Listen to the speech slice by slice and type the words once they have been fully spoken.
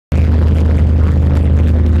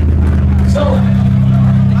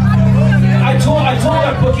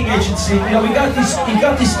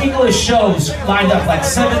English shows lined up, like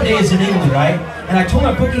 7 days in England, right? And I told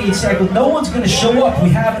my booking agent, I go, no one's gonna show up. We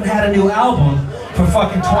haven't had a new album for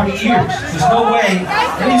fucking 20 years. There's no way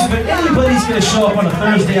anybody's gonna show up on a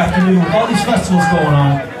Thursday afternoon with all these festivals going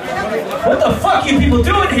on. What the fuck you people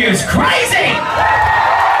doing here? It's crazy!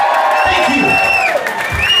 Thank you.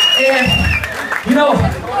 And, you know,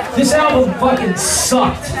 this album fucking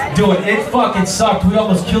sucked, dude. It fucking sucked. We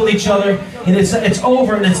almost killed each other, and it's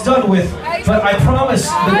over and it's done with. But I promise,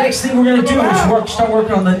 the next thing we're gonna do is start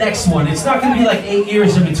working on the next one. It's not gonna be like 8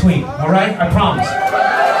 years in between, all right? I promise.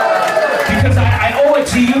 Because I owe it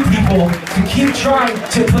to you people to keep trying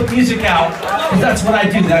to put music out, because that's what I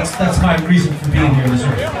do. That's my reason for being here this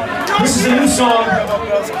week. This is a new song.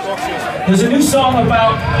 There's a new song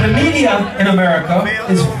about the media in America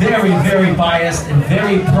is very, very biased and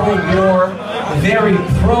very pro-war, very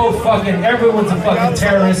pro-fucking, everyone's a fucking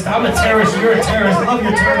terrorist. I'm a terrorist, you're a terrorist, I love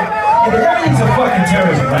your terrorist. And everything's a fucking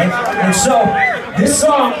terrorism, right? And so, this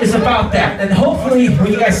song is about that. And hopefully,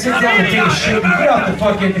 when you guys sit down and take a shit, you get out the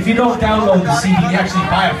fucking, if you don't download the CD, you actually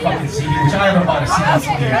buy a fucking CD, which I haven't bought a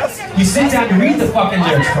CD. You sit down and read the fucking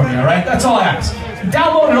lyrics for me, alright? That's all I ask.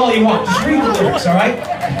 Download it all you want, just read the lyrics, alright?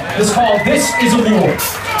 It's called This Is a War.